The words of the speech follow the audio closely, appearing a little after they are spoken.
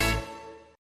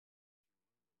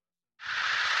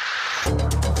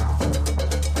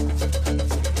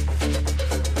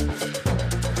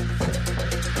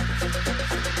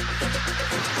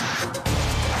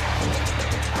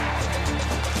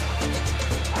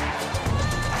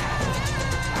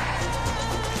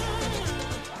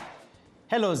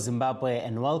Hello Zimbabwe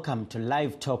and welcome to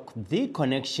Live Talk, The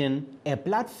Connection, a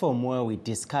platform where we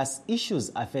discuss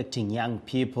issues affecting young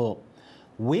people.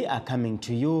 We are coming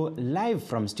to you live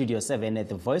from Studio 7 at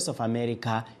the Voice of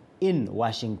America in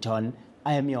Washington.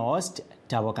 I am your host,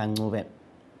 Taboka Ncube.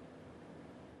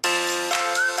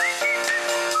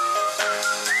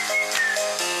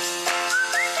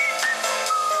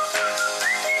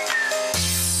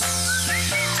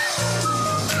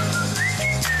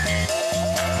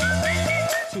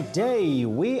 Today,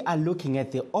 we are looking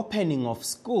at the opening of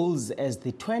schools as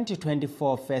the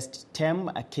 2024 first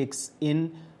term kicks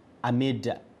in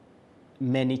amid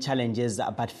many challenges.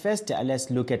 But first, let's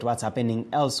look at what's happening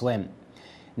elsewhere.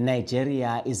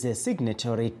 Nigeria is a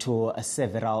signatory to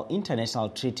several international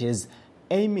treaties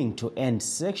aiming to end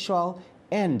sexual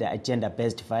and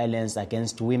gender-based violence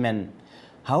against women.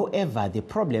 However, the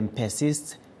problem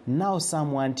persists. Now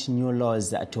some want new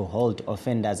laws to hold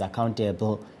offenders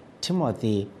accountable.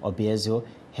 Timothy Obiezu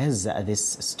has this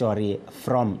story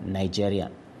from Nigeria.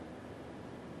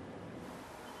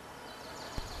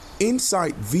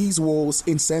 Inside these walls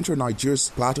in central Nigeria's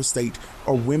Plateau State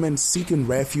are women seeking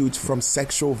refuge from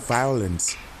sexual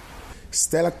violence.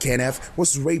 Stella Kenneth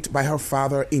was raped by her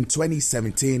father in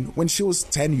 2017 when she was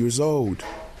 10 years old.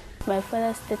 My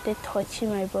father started touching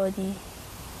my body,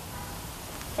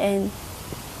 and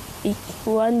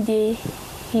one day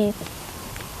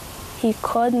he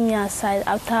called me aside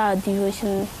after our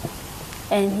devotion,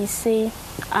 and he said,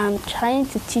 "I'm trying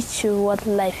to teach you what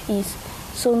life is,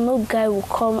 so no guy will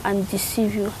come and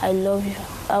deceive you. I love you."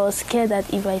 I was scared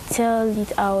that if I tell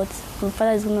it out, my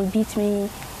father is going to beat me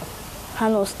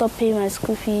and will stop paying my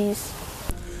school fees.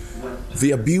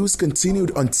 The abuse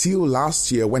continued until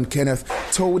last year when Kenneth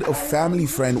told a family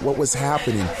friend what was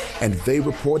happening, and they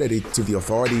reported it to the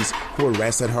authorities, who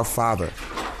arrested her father.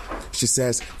 She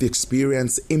says the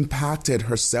experience impacted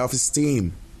her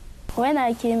self-esteem. When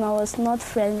I came, I was not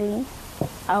friendly.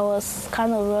 I was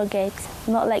kind of rugged.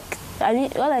 Not like,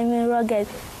 what I mean rugged,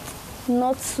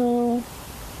 not too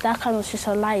that kind of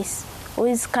socialize.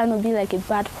 Always kind of be like a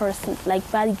bad person, like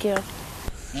bad girl.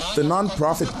 The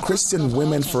non-profit Christian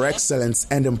Women for Excellence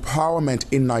and Empowerment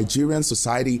in Nigerian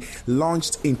Society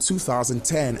launched in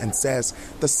 2010 and says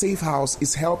the Safe House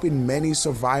is helping many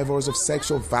survivors of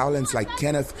sexual violence like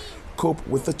Kenneth cope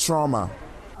with the trauma.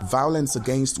 Violence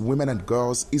against women and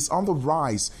girls is on the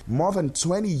rise more than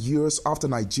 20 years after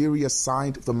Nigeria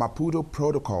signed the Maputo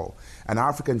Protocol, an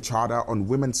African charter on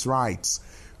women's rights.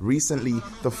 Recently,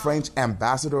 the French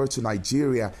ambassador to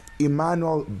Nigeria,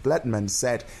 Emmanuel Bletman,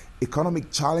 said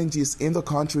economic challenges in the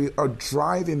country are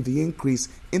driving the increase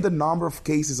in the number of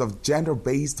cases of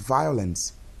gender-based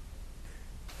violence.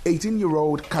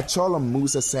 18-year-old Kachola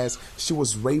Musa says she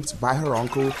was raped by her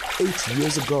uncle 8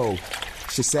 years ago.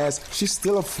 She says she's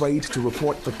still afraid to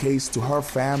report the case to her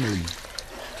family.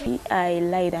 I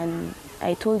lied and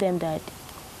I told them that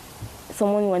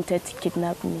someone wanted to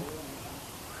kidnap me.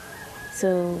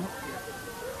 So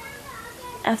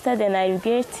after then I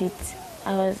regret it.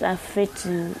 I was afraid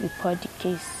to report the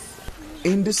case.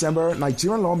 In December,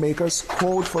 Nigerian lawmakers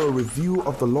called for a review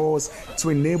of the laws to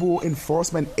enable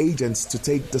enforcement agents to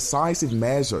take decisive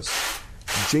measures.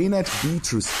 Janet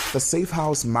Beatrice, the Safe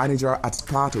House manager at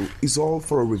Plateau, is all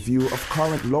for a review of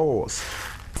current laws.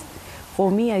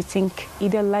 For me, I think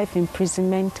either life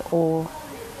imprisonment or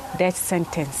death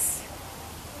sentence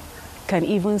can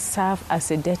even serve as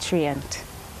a deterrent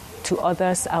to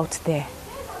others out there,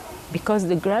 because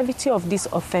the gravity of this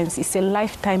offense is a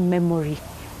lifetime memory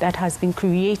that has been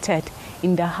created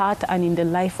in the heart and in the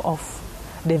life of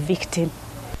the victim.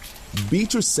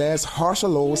 Beatrice says harsher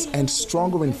laws and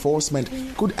stronger enforcement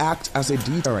could act as a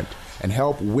deterrent and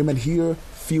help women here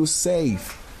feel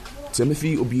safe.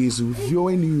 Timothy Obiezu,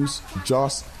 VOA News,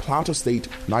 Jos, Plateau State,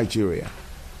 Nigeria.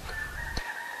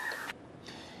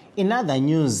 In other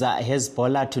news,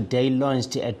 Hezbollah today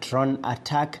launched a drone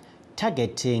attack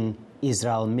targeting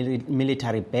Israel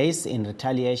military base in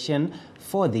retaliation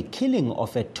for the killing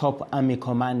of a top army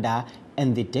commander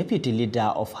and the deputy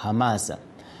leader of Hamas.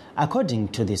 According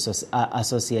to the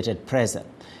Associated Press,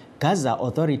 Gaza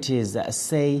authorities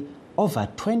say over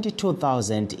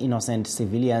 22,000 innocent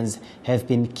civilians have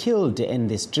been killed in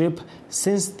the Strip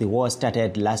since the war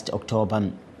started last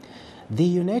October. The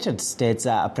United States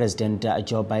President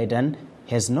Joe Biden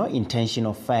has no intention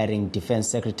of firing Defense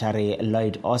Secretary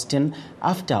Lloyd Austin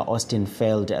after Austin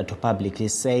failed to publicly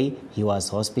say he was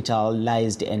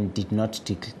hospitalized and did not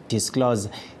disclose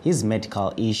his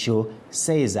medical issue,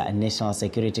 says National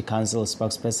Security Council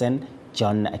spokesperson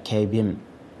John Kirby.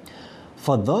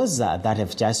 For those that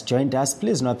have just joined us,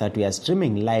 please note that we are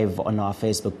streaming live on our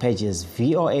Facebook pages,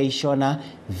 VOA Shona,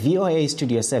 VOA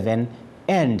Studio 7,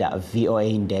 and VOA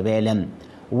Ndebele.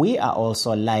 We are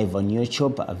also live on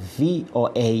YouTube,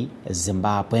 VOA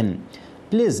Zimbabwe.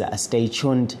 Please stay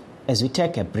tuned as we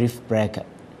take a brief break.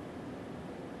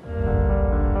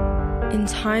 In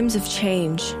times of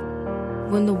change,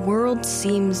 when the world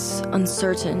seems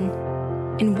uncertain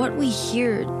and what we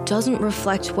hear doesn't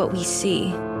reflect what we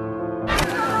see,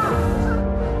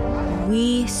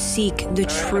 we seek the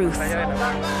truth.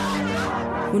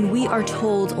 When we are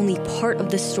told only part of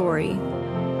the story,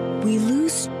 we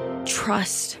lose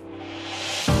trust.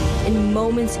 In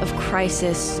moments of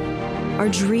crisis, our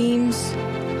dreams,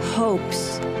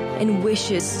 hopes, and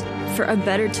wishes for a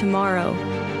better tomorrow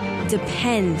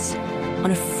depends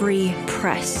on a free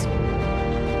press.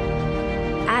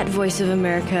 At Voice of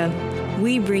America,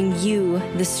 we bring you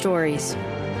the stories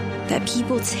that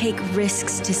people take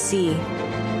risks to see.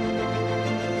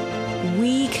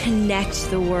 We connect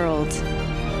the world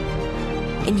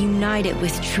and unite it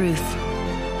with truth.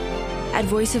 At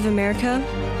Voice of America,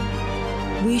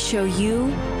 we show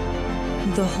you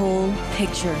the whole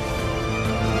picture.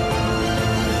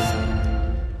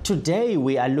 Today,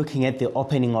 we are looking at the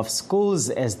opening of schools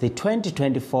as the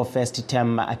 2024 first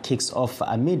term kicks off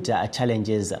amid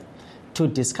challenges. To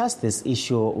discuss this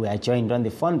issue, we are joined on the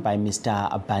phone by Mr.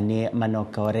 Bane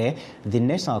Manokore, the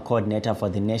National Coordinator for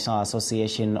the National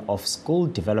Association of School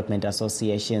Development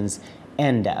Associations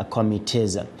and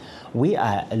Committees. We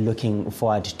are looking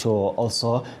forward to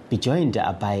also be joined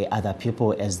by other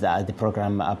people as the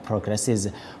program progresses.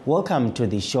 Welcome to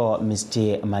the show,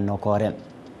 Mr. Manokore.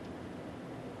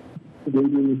 Good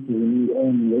evening, Mr.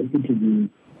 I'm happy to be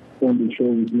on the show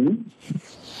with you.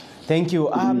 Thank you.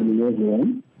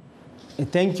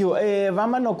 Thank you.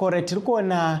 Vamanokore, tiri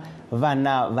kuona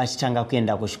vana vachitanga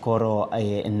kuenda kuchikoro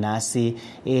nhasi.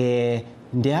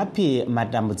 Ndeapi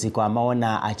matambudziko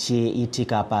amaona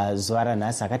achiitika pazuva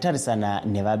ranhasi akatarisana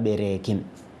nevabereki?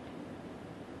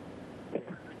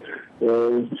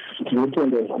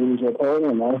 Tinotenda zvikuru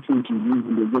zvakaona nhasi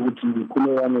ndechekuti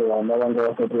kune vamwe vana vanga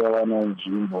vasati vavana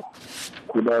nzvimbo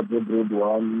kuda dzegiredi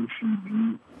 1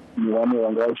 FB nevamwe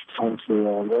vanga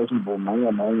vachitransfera vanga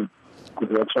vachimbomhanya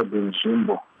kuti vatsvage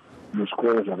nzvimbo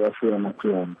muzvikoro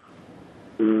zvakasiyana-siyana.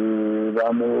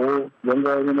 Vamwewo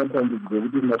vanga vane matambudziko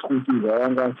ekuti maschool fees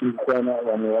avanga asiri kukwana,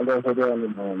 vamwe vanga vasati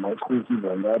vane maschool fees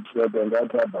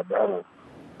angati abhadharo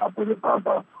apo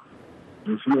nepapa.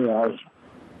 Zvisinei hazvo,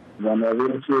 vana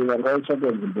vese vanga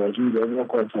vatsvaka nzvimbo vazhinji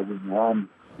vangakwanisa kuziwana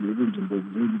nekuti nzvimbo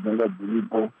zhinji dzanga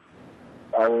dziripo.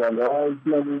 Avo vanga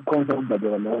vasina kukwanisa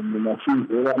kubhadhara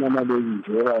mafees evana,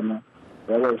 mabevisi evana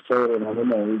vakazitaurana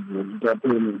nemahedzi ekuti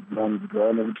apene kuti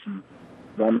vaone kuti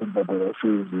vanobhadhara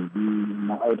fees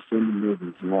ma-outstanding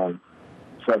levels vayo.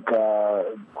 Saka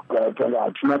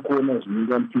hatina kuona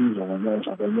zvinonga mupini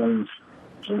zvakanyanyisa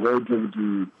zvingaite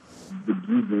kuti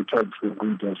dzidzo itsvagise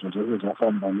kuita zvinhu zvese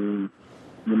zvafamba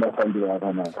nemafambiro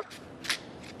akanaka.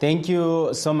 Thank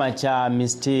you so much,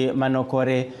 Mr.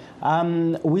 Manokore.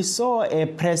 We saw a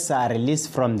press release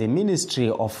from the Ministry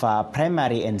of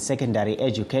Primary and Secondary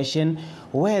Education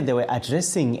where they were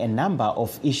addressing a number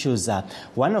of issues.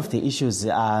 One of the issues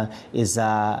is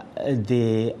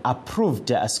the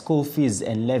approved school fees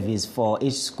and levies for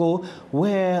each school,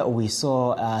 where we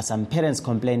saw some parents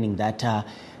complaining that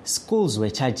schools were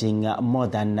charging more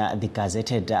than the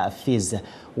gazetted fees.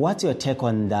 What's your take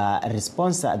on the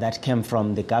response that came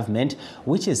from the government,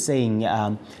 which is saying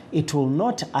it will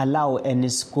not allow any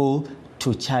school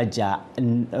to charge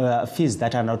fees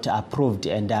that are not approved,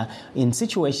 and in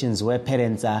situations where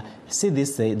parents see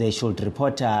this, they should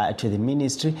report to the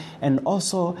ministry, and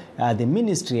also the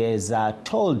ministry has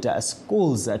told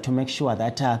schools to make sure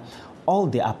that all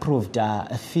the approved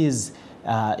fees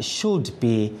should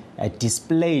be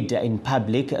displayed in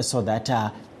public so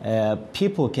that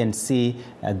people can see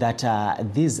that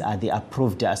these are the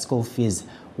approved school fees.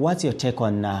 What's your take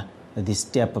on this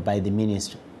step by the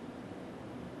ministry?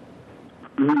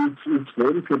 It's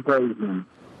very surprising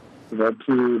that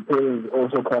parents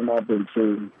also come up and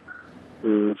say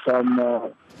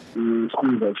some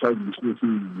schools are charging school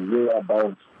fees way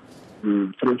above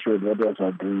the threshold that was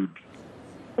agreed.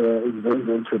 It's very,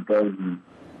 very surprising.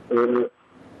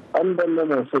 Under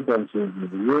normal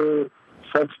circumstances, where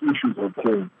such issues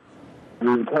occur, we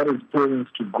encourage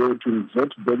parents to go to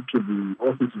revert back to the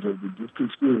offices of the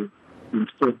district school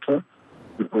inspector,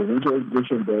 the provincial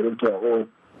education director, or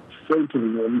say to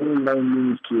the mainline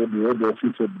ministry of the head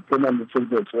office of the permanent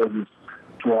secretary's office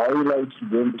to highlight to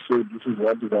them to say this is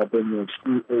what is happening at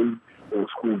school A or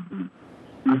school B.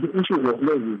 If the issues of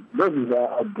levies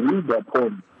are agreed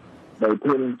upon by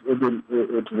parents at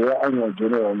their annual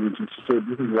general meeting to say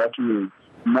this is what we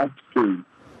must pay,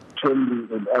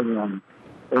 termly and annually,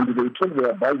 and they took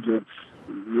their budgets,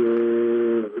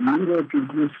 minimum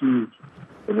inclusive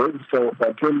register of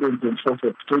attendance and so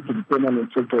forth, taken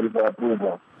permanent secretary for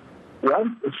approval.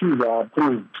 Once fees are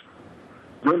approved,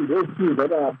 then those fees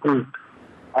that are approved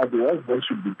are the ones that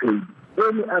should be paid.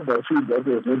 Any other fee that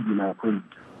has not been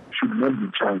approved should not be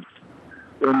charged.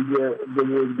 And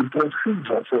the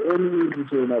procedure for any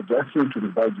increase or adjustment to the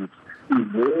budget is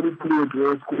very clear to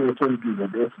all school authorities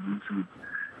and SDC.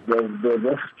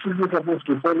 They're strictly supposed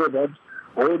to follow that,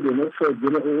 or the next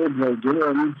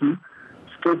general meeting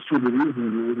states to the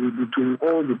reason between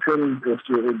all the parents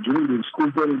during the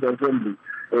school parent assembly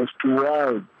as to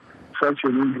why such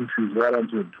an increase is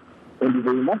warranted. And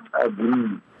they must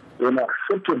agree and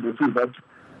accept the fact that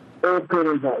all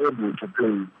parents are able to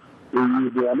pay.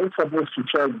 They are not supposed to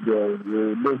charge the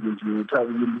levies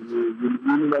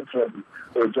unilaterally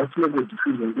or just make a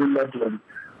decision unilaterally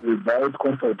without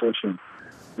consultation.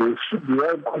 There should be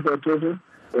a consultation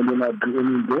and an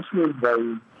endorsement by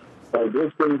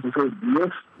those parents to say,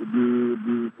 yes,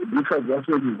 this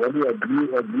adjustment is what we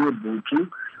agreeable to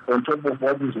on top of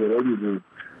what is already there.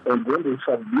 And then they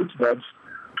submit that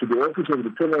to the Office of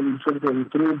the Permanent Secretary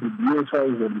through the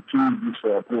DSIs and the PEDs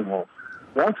for approval.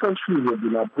 Once such fees have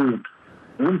been approved,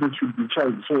 then they should be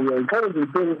charged. So we are encouraging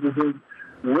parents to say,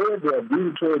 where they are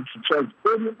being told to charge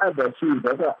any other fees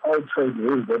that are outside the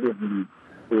rules that have been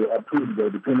approved by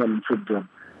the permanent secretary,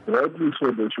 rightly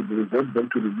so they should revert back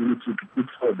to the ministry to put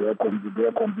forward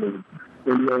their complaints.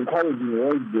 And we are encouraging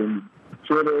all the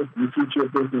chairs, the future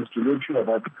persons to make sure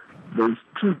that they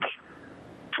stick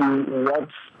to what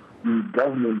the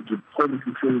government, the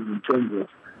policy says in terms of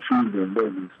fees and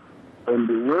levies. And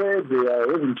where they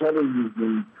are having challenges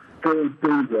in paying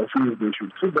their fees, they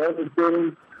should sit down with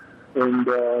parents, and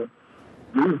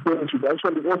these parents should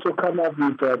actually also come up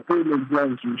with payment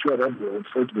plans to ensure that they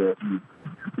offset their fees.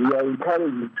 We are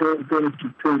encouraging parents to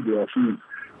pay their fees,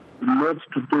 not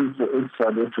to pay for extra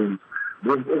lessons.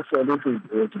 Those extra lessons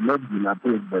have not been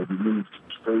approved by the ministry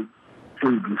to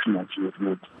pay this much yet.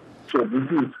 So this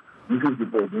is the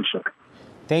position.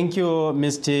 Thank you,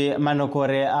 Mr.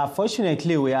 Manokore.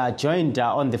 Fortunately, we are joined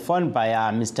on the phone by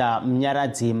Mr.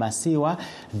 Mnyaradzi Masiwa,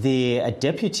 the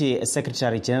Deputy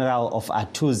Secretary General of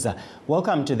ATUZA.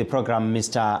 Welcome to the program,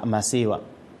 Mr. Masiwa.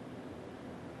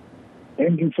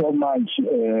 Thank you so much.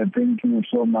 Good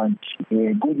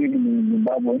evening,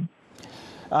 Zimbabwe.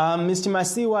 Mr.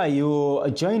 Masiwa, you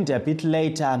joined a bit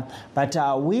later, but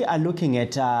we are looking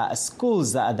at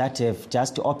schools that have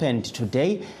just opened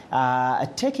today,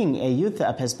 taking a youth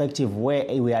perspective where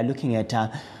we are looking at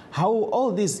how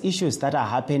all these issues that are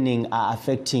happening are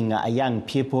affecting young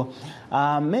people.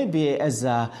 Maybe as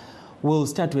we'll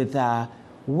start with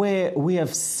where we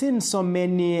have seen so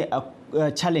many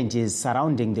challenges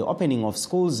surrounding the opening of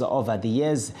schools over the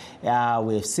years.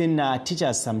 We've seen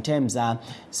teachers sometimes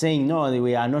saying, no,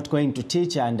 we are not going to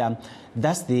teach, and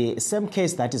that's the same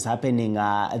case that is happening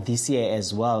this year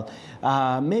as well.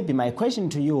 Maybe my question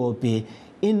to you will be,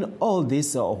 in all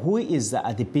this, who is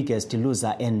the biggest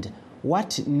loser, and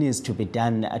what needs to be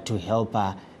done to help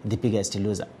the biggest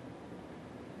loser?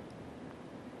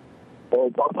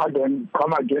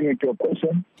 Come again with your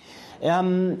question.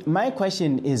 My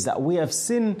question is that we have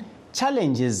seen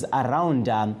challenges around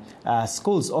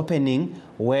schools opening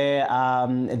where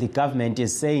the government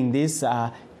is saying this,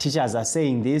 teachers are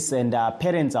saying this, and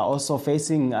parents are also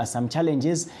facing some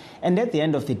challenges. And at the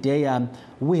end of the day,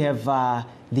 we have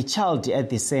the child at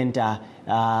the center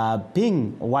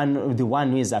being the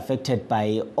one who is affected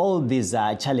by all these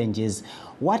challenges.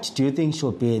 What do you think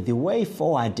should be the way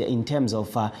forward in terms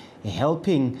of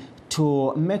helping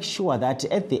to make sure that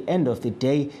at the end of the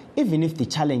day, even if the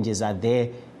challenges are there,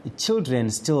 children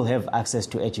still have access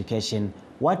to education?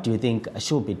 What do you think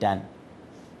should be done?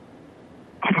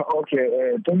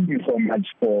 Okay, thank you so much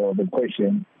for the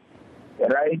question.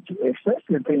 Right, first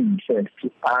thing first,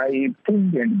 I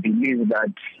think and believe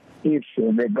that if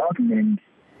the government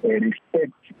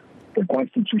respects the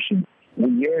Constitution,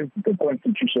 we have the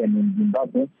Constitution in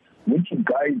Zimbabwe, which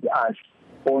guides us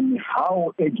on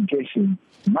how education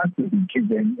must be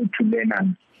given to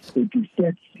learners. It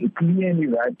states clearly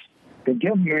that the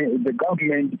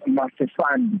government must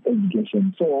fund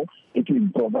education. So it is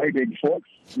provided for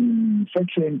in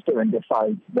Section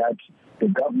 75 that the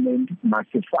government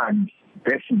must fund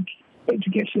basic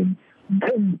education.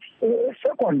 Then,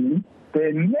 secondly,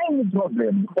 the main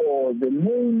problem or the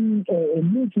main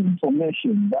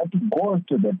misinformation that goes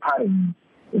to the parents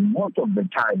most of the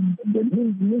time, the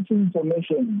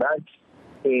misinformation that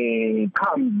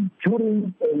comes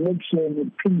during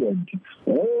election period,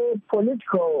 where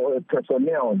political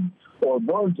personnel or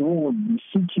those who will be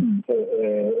seeking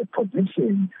a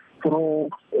position through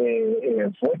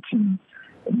voting,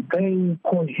 they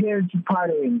coerce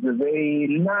parents, they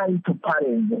lie to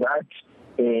parents that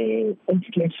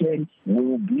education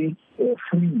will be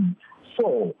free.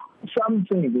 So some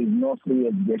say there is no free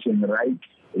education, right?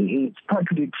 It's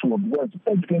partly true because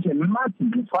education must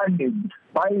be funded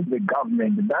by the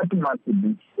government. That must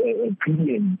be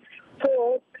clear.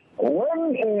 So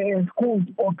when schools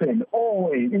open,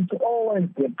 it's always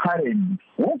the parents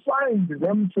who find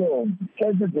themselves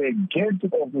at the gate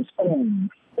of the school.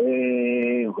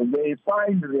 They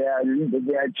find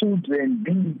their children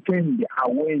being turned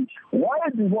away. Why?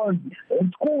 Because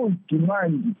schools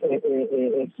demand a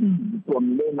fee from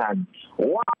learners.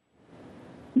 Why?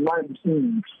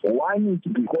 One is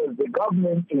because the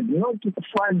government is not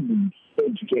funding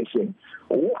education.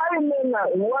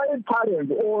 Why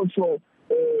parents also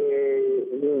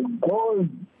go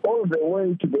all the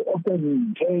way to the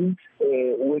opening day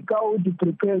without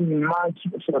preparing much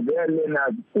for their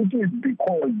learners? It is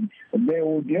because there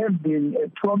would have been a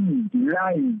promise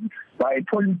lied by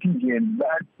politicians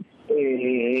that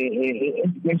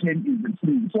education is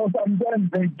free. So sometimes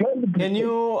they don't. Can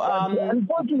you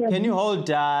hold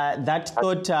that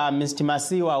thought, Mr.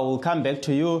 Masiwa? We'll come back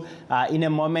to you in a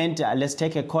moment. Let's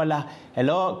take a caller.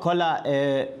 Hello, caller.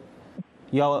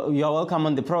 You're welcome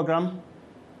on the program.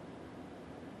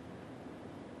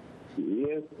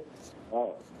 Yes.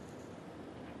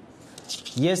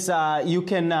 Yes, you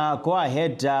can go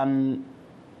ahead.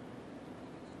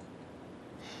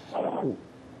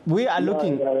 We are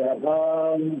looking.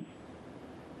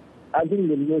 I think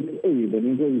the next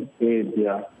is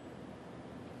yeah.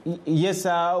 Yes,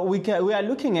 we are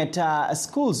looking at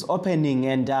schools opening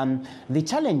and the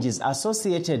challenges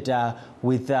associated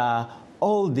with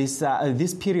all this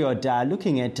period.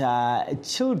 Looking at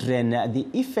children, the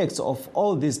effects of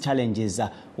all these challenges.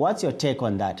 What's your take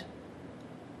on that?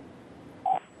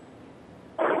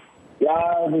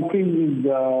 Yeah, the thing is,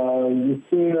 you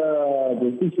see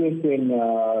the situation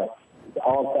our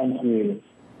country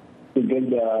to get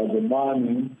the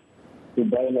money to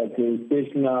buy like a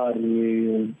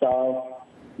stationery stuff.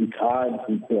 It's hard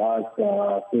to us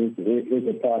as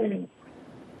a parent.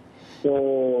 So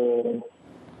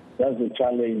that's the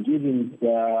challenge. Even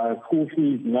school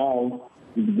fees now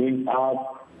is going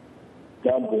up.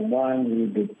 Double money,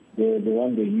 the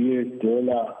one the US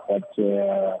dollar, but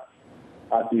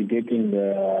as we getting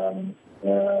the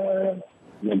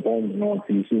bond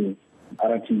notice,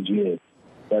 RTGS,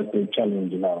 that's the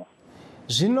challenge now.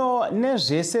 Zvino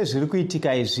nezvese zviri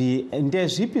kuitika izvi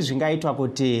ndezvipi zvingaitwa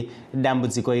kuti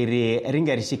dambudziko iri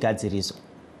ringe richigadziriswa?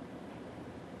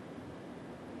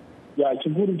 Ya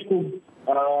chikuru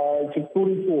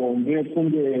kuhombe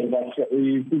kunge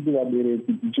isusu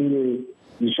vabereki tichinge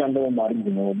tichishandawo mari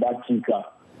dzinobatika,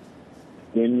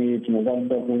 then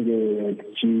tinokwanisa kunge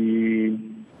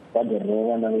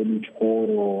tichibhadharirawo vana vedu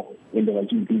chikoro ende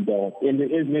vachidzidzawo. Ende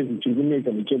ezvinezvi chiri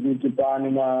kunetsa ndechekuti pane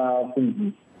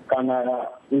mafunzi kana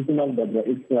usina kubhadhira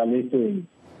extra lesson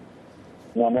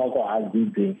mwana wako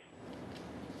haadzidze,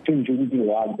 chinhu chokuti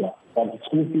hwadza, but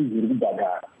school fees iri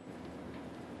kubhadhara,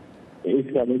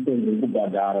 extra lesson iri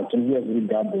kubhadhara, tinokuya zviri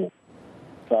double.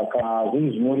 Saka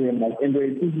zvinhu zvinorema, ende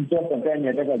isusu topatime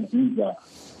yatakadzidza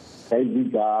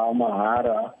taidzidza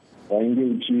mahara, wainge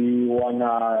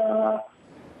uchiwana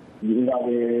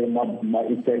ingave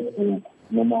ma-textbook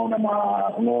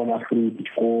unoona free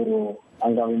kuchikoro,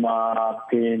 angave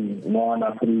mapeni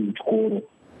unowana free kuchikoro.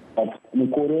 But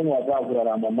mukore uno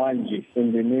wataakurarama manje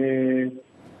ende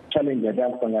nechallenge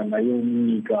yataakusangana nayo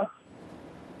munyika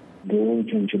ndo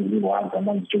chinhu chiri kurwadza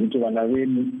manje chokuti vana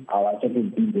vedu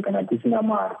havachatodzidze kana tisina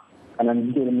mari, kana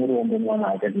ndichitori murombo mwana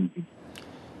haachatodzidze.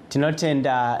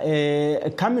 Tinotenda.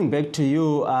 Coming back to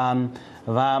you,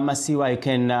 Masiwa, you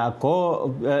can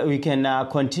we can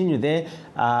continue there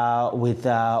with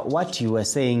what you were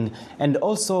saying. And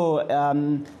also,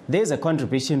 there's a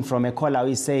contribution from a caller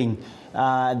who is saying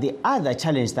the other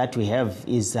challenge that we have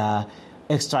is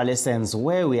extra lessons,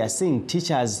 where we are seeing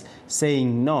teachers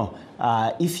saying, no,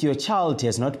 if your child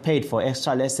has not paid for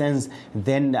extra lessons,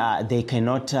 then they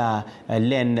cannot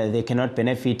learn, they cannot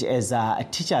benefit, as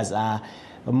teachers are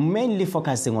mainly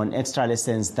focusing on extra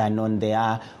lessons than on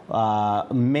their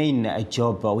main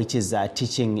job, which is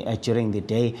teaching during the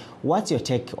day. What's your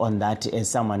take on that as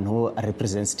someone who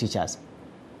represents teachers?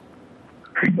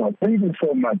 Thank you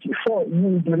so much. So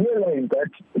you realize that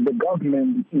the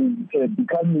government is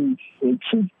becoming a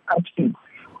chief architect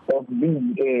of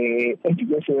the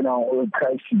educational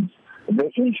crisis. The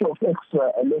issue of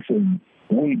extra lessons,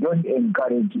 we don't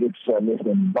encourage extra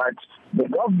lessons, but the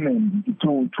government,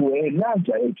 to a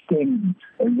larger extent,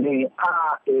 they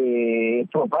are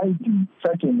providing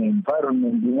such an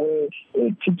environment where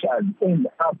teachers end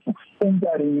up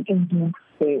entering into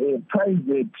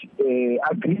private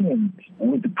agreement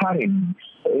with parents.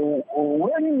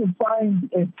 When you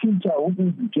find a teacher who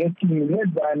is getting less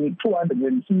than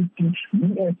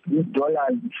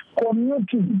 $250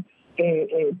 commuting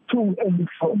to and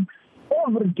from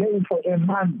every day for a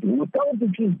month without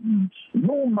fees,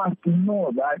 you must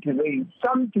know that there is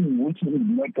something which is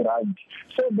not right.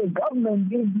 So the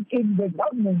government, if the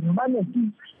government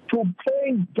manages to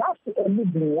pay just a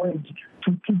living wage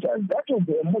to teachers, that will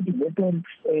be a motivated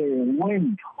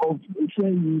way of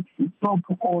saying stop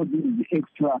all these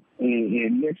extra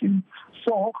lessons.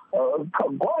 So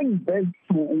going back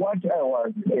to what I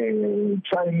was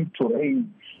trying to raise,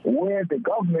 where the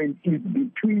government is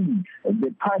between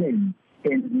the parents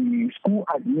and the school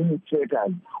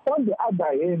administrators. On the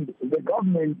other hand, the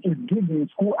government is giving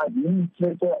school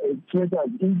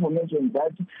administrators information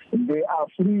that they are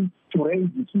free to raise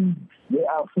fees, they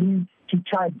are free to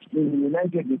charge in the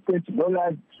United States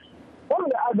dollars. On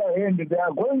the other hand, they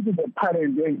are going to the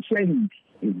parents and saying,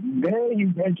 there is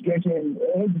education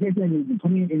is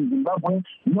free in Zimbabwe,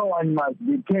 no one must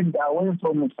be turned away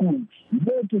from school.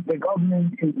 But the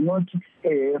government is not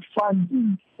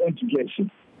funding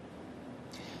education.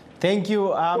 Thank you.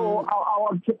 So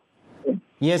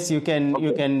yes, you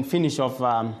can finish off.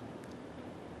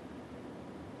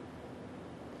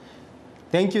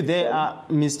 Thank you there,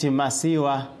 Mr.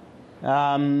 Masiwa.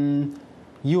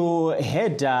 You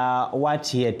heard what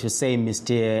he had to say,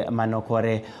 Mr.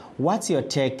 Manokore. What's your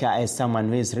take as someone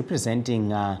who is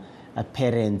representing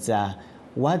parents?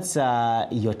 What's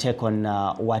your take on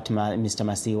what Mr.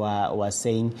 Masiwa was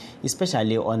saying,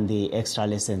 especially on the extra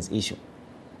lessons issue?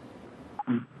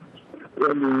 On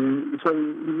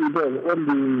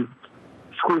the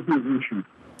school fees issue?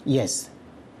 Yes.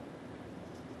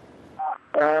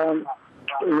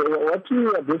 What we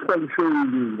are basically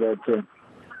saying is that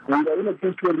we are in a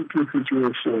catch-22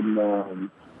 situation. On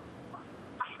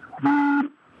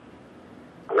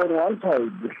one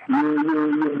side,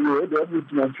 you heard what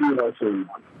Mr. Masiwa said,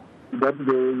 that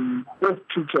the best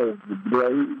teachers, they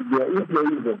are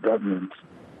employees of government.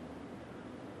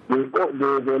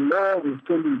 The law is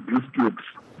telling disputes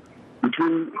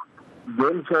between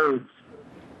themselves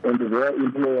and their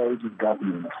employer, which is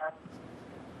government.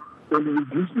 And the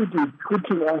dispute is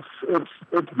putting us at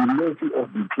the mercy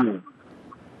of the two.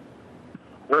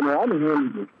 On one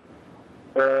hand,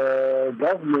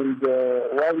 government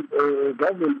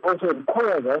also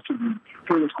requires us to be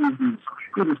paying school fees,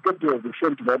 irrespective of the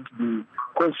fact that the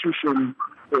Constitution,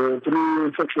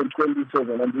 through Section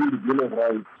 27 and in the Bill of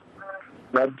Rights,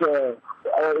 that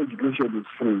our education is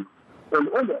free. And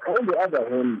on the other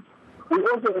hand, we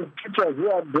also have teachers who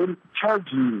are then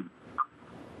charging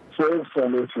for extra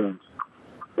lessons.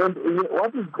 And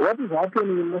what is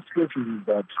happening in most cases is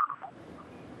that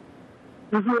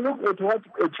if you look at what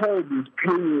a child is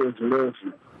paying as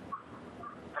lesson,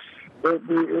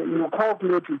 you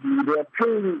calculate it, they are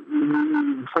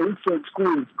paying, for instance,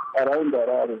 schools around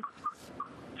Harare.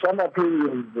 Some are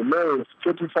paying the lowest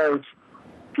 $35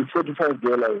 to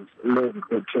 $45 less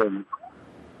per term.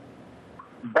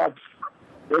 But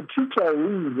a teacher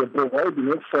who is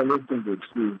providing extra lessons at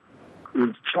school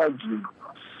is charging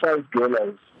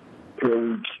 $5 per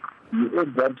week. You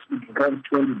add that, it becomes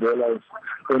 $20.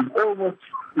 And almost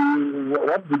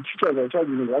what the teachers are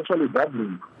charging is actually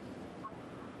doubling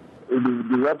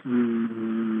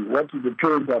what the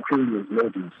parents are paying as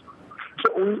lessons. So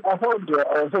we have found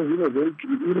ourselves in a very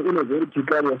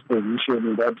precarious position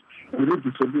in that we need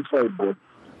to satisfy both.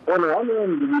 On one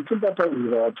hand, we sympathize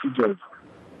with our teachers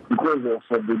because of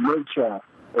the nature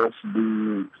of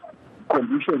the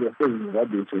conditions of things that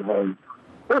they survive.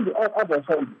 On the other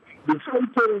side, the same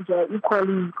parents are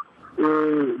equally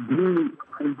being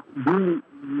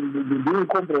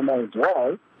compromised.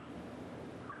 Why?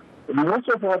 Most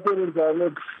of our parents are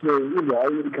not in the high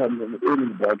income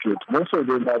earning bracket. Most of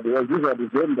them are there. These are the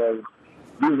vendors.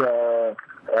 These are,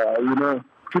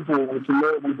 people with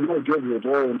no jobs at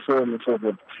all, and so on and so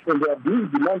forth. And they are being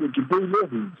demanded to pay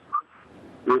levies.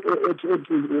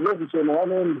 Levies on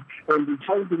one end, and they're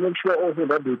trying to make sure also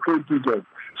that they pay teachers.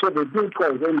 So they pay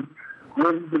twice. And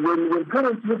when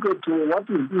parents look at what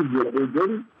is easier, they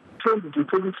then tend to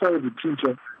satisfy the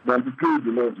teacher than to pay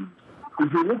the levies.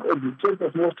 If you look at the state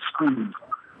of most schools,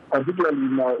 particularly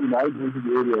now in high-density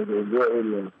areas or rural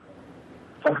areas,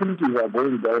 facilities are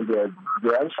going down there.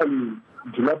 They're actually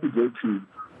dilapidating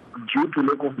due to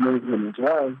lack of maintenance.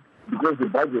 Why? Because the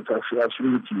budgets are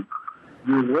shrinking.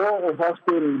 The role of us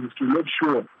parents is to make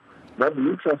sure that the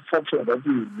infrastructure that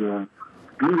is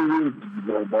being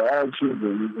used by our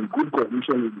children in good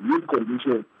condition, in good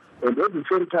condition. And at the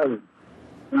same time,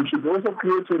 we should also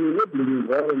create an enabling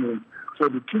environment for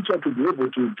the teacher to be able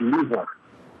to deliver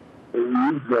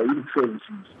their youth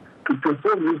services, to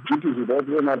perform his duties without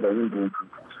any other hindrance.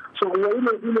 So we are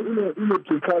in a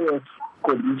precarious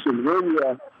condition where we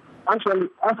are actually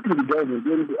asking the government,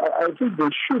 and I think there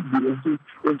should be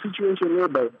a situation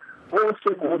whereby all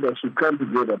stakeholders should come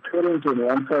together, parents on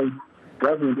one side,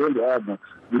 government on the other,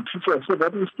 the teachers, so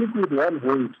that we speak with one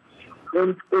voice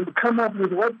and come up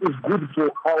with what is good for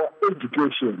our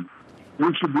education.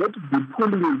 We should not be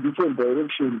pulling in different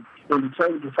directions and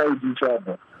trying to fight each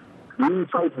other. We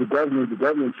fight the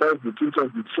government fights the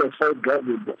teachers fight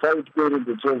government, fight parents,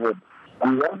 and so on.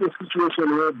 We want a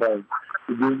situation whereby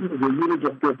the unit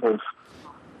of purpose.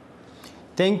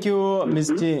 Thank you,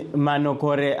 Mr.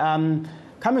 Manokore.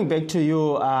 Coming back to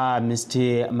you,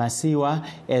 Mr. Masiwa,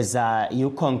 as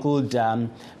you conclude,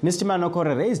 Mr.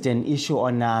 Manokore raised an issue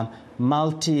on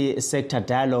multi-sector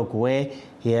dialogue where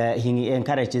he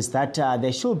encourages that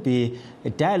there should be a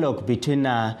dialogue between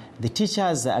the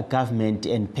teachers, government,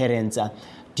 and parents.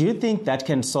 Do you think that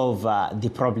can solve the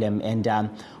problem? And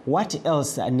what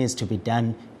else needs to be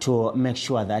done to make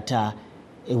sure that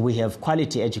we have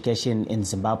quality education in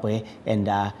Zimbabwe and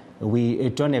we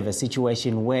don't have a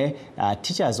situation where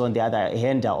teachers, on the other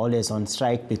hand, are always on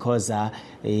strike because there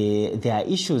are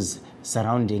issues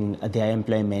surrounding their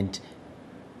employment?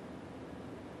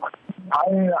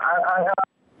 I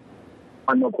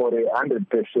Manokore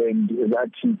 100%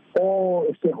 that all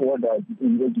stakeholders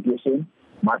in education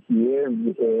must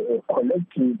have a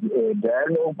collective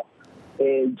dialogue,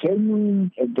 a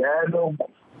genuine dialogue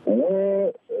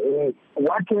where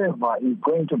whatever is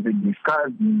going to be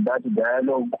discussed in that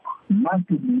dialogue must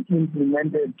be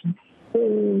implemented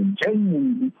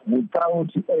genuinely without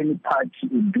any party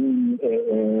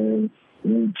doing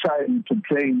trying to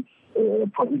play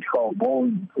political ball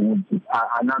with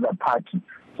another party.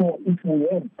 So if we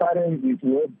have parents, if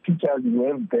we have teachers, we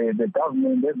have the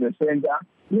government at the center,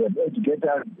 we have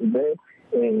educators there,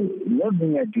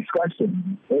 having a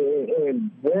discussion, a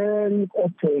very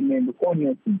open and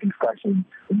honest discussion,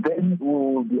 then we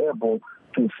will be able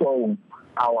to solve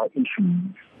our issues.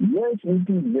 Yes, it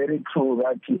is very true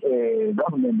that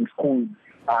government schools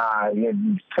have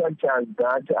structures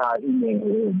that are in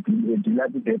a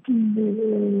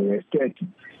dilapidated state.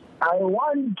 I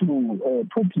want to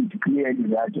put it clearly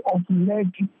that of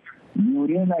late, you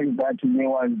realize that there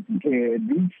was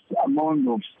this amount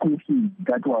of school fees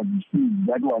that was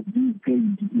being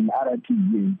paid in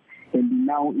RTGA, and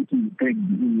now it is paid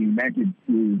in United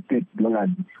States dollars.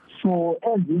 So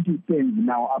as it stands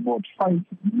now, about $5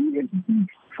 USD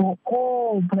for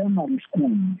all primary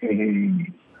schools,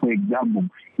 for example,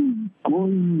 is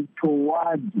going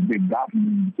towards the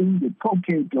government in the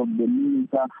pocket of the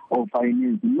Minister of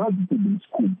Finance, not to the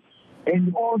school.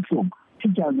 And also,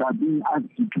 teachers are being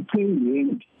asked to pay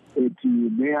rent at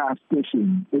their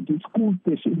station, at the school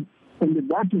station. And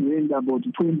that rent, about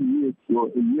 $20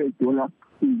 US,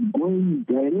 is going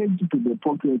directly to the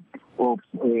pocket of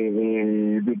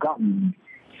the government.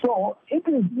 So it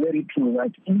is very true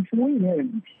that if we have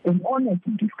an honest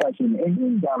discussion and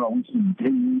in dialogue which is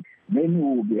genuine, then we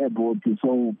will be able to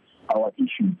solve our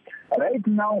issues. Right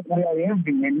now, we are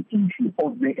having an issue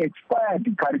of the expired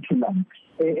curriculum,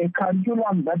 a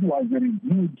curriculum that was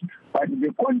reviewed, but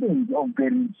the content of the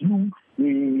review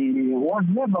was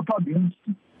never published.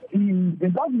 The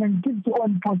government keeps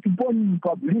on postponing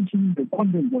publishing the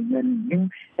content of the review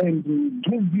and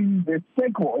giving the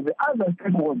other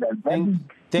stakeholders.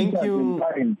 Thank you.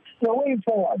 The way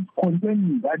forward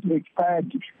concerning that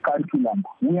expired curriculum,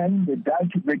 we are in the dark,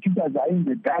 the teachers are in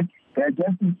the dark, they are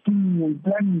just sitting and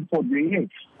planning for the year.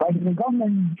 But the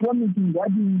government is promising that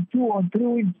in 2 or 3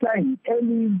 weeks' time, early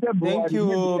in February. Thank you,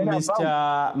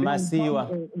 Mr. Masiwa.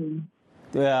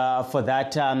 For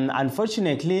that.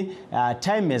 Unfortunately,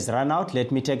 time has run out.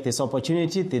 Let me take this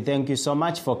opportunity to thank you so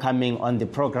much for coming on the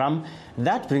program.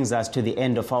 That brings us to the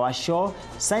end of our show.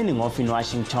 Signing off in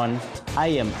Washington, I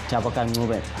am Taboka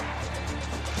Ngube.